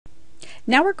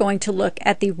Now we're going to look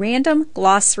at the random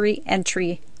glossary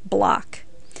entry block.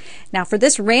 Now for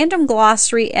this random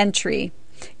glossary entry,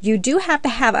 you do have to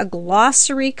have a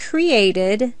glossary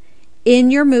created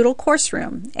in your Moodle course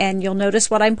room. And you'll notice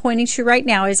what I'm pointing to right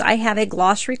now is I have a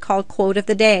glossary called Quote of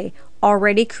the Day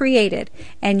already created.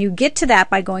 And you get to that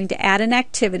by going to Add an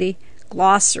Activity,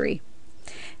 Glossary.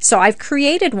 So I've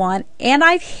created one and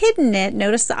I've hidden it.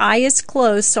 Notice the I is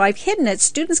closed, so I've hidden it.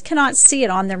 Students cannot see it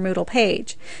on their Moodle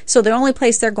page. So the only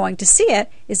place they're going to see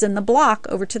it is in the block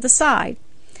over to the side.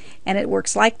 And it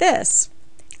works like this.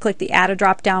 Click the Add a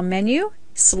drop-down menu,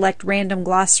 select Random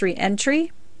Glossary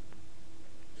Entry,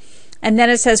 and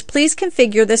then it says please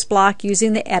configure this block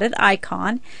using the edit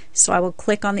icon. So I will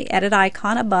click on the edit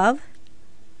icon above.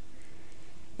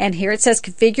 And here it says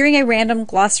configuring a random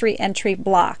glossary entry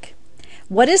block.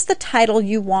 What is the title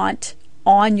you want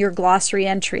on your glossary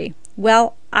entry?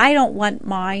 Well, I don't want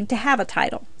mine to have a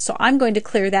title, so I'm going to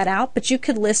clear that out, but you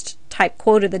could type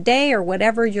Quote of the Day or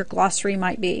whatever your glossary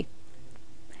might be.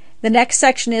 The next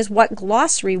section is what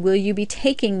glossary will you be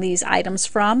taking these items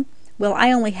from? Well,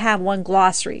 I only have one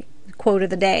glossary, Quote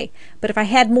of the Day, but if I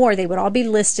had more, they would all be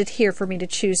listed here for me to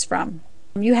choose from.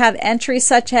 You have entries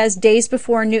such as days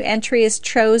before a new entry is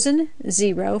chosen,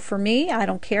 0 for me. I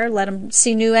don't care. Let them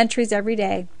see new entries every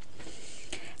day.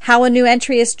 How a new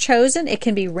entry is chosen, it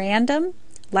can be random,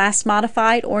 last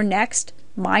modified, or next.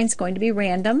 Mine's going to be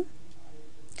random.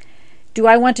 Do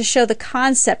I want to show the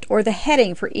concept or the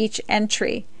heading for each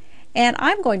entry? And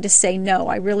I'm going to say no,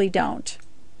 I really don't.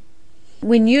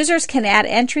 When users can add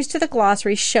entries to the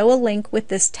glossary, show a link with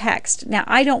this text. Now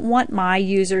I don't want my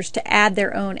users to add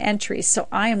their own entries, so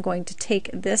I am going to take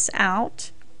this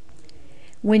out.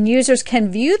 When users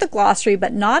can view the glossary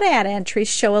but not add entries,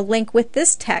 show a link with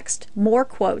this text, more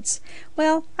quotes.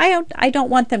 Well, I don't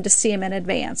want them to see them in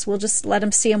advance. We'll just let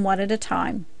them see them one at a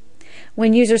time.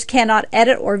 When users cannot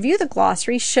edit or view the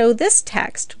glossary, show this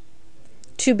text,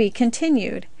 to be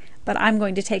continued. But I'm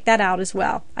going to take that out as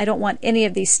well. I don't want any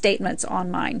of these statements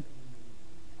on mine.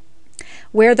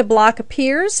 Where the block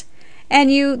appears,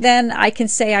 and then I can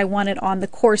say I want it on the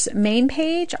course main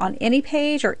page, on any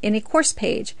page, or any course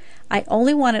page. I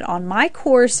only want it on my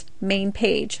course main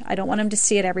page. I don't want them to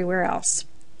see it everywhere else.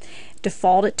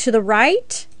 Default it to the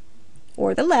right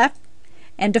or the left,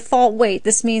 and default weight.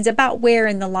 This means about where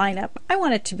in the lineup. I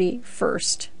want it to be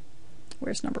first.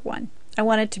 Where's number 1? I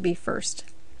want it to be first.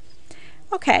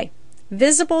 Okay,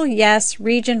 visible, yes,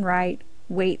 region right,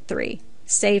 weight 3.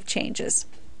 Save changes.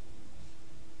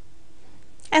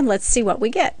 And let's see what we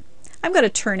get. I'm going to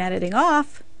turn editing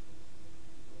off.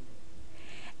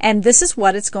 And this is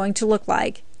what it's going to look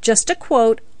like. Just a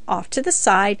quote off to the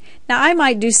side. Now I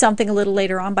might do something a little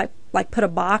later on by like put a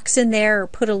box in there or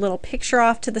put a little picture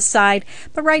off to the side,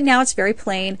 but right now it's very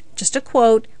plain, just a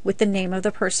quote with the name of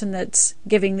the person that's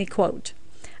giving the quote.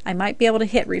 I might be able to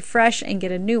hit refresh and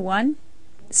get a new one.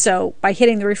 So by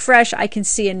hitting the refresh, I can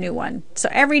see a new one. So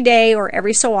every day or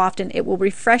every so often, it will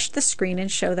refresh the screen and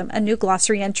show them a new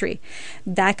glossary entry.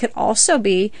 That could also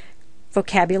be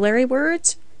vocabulary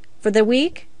words for the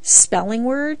week, spelling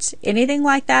words, anything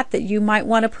like that that you might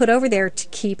want to put over there to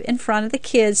keep in front of the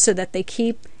kids so that they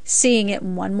keep seeing it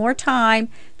one more time,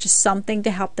 just something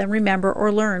to help them remember or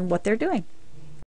learn what they're doing.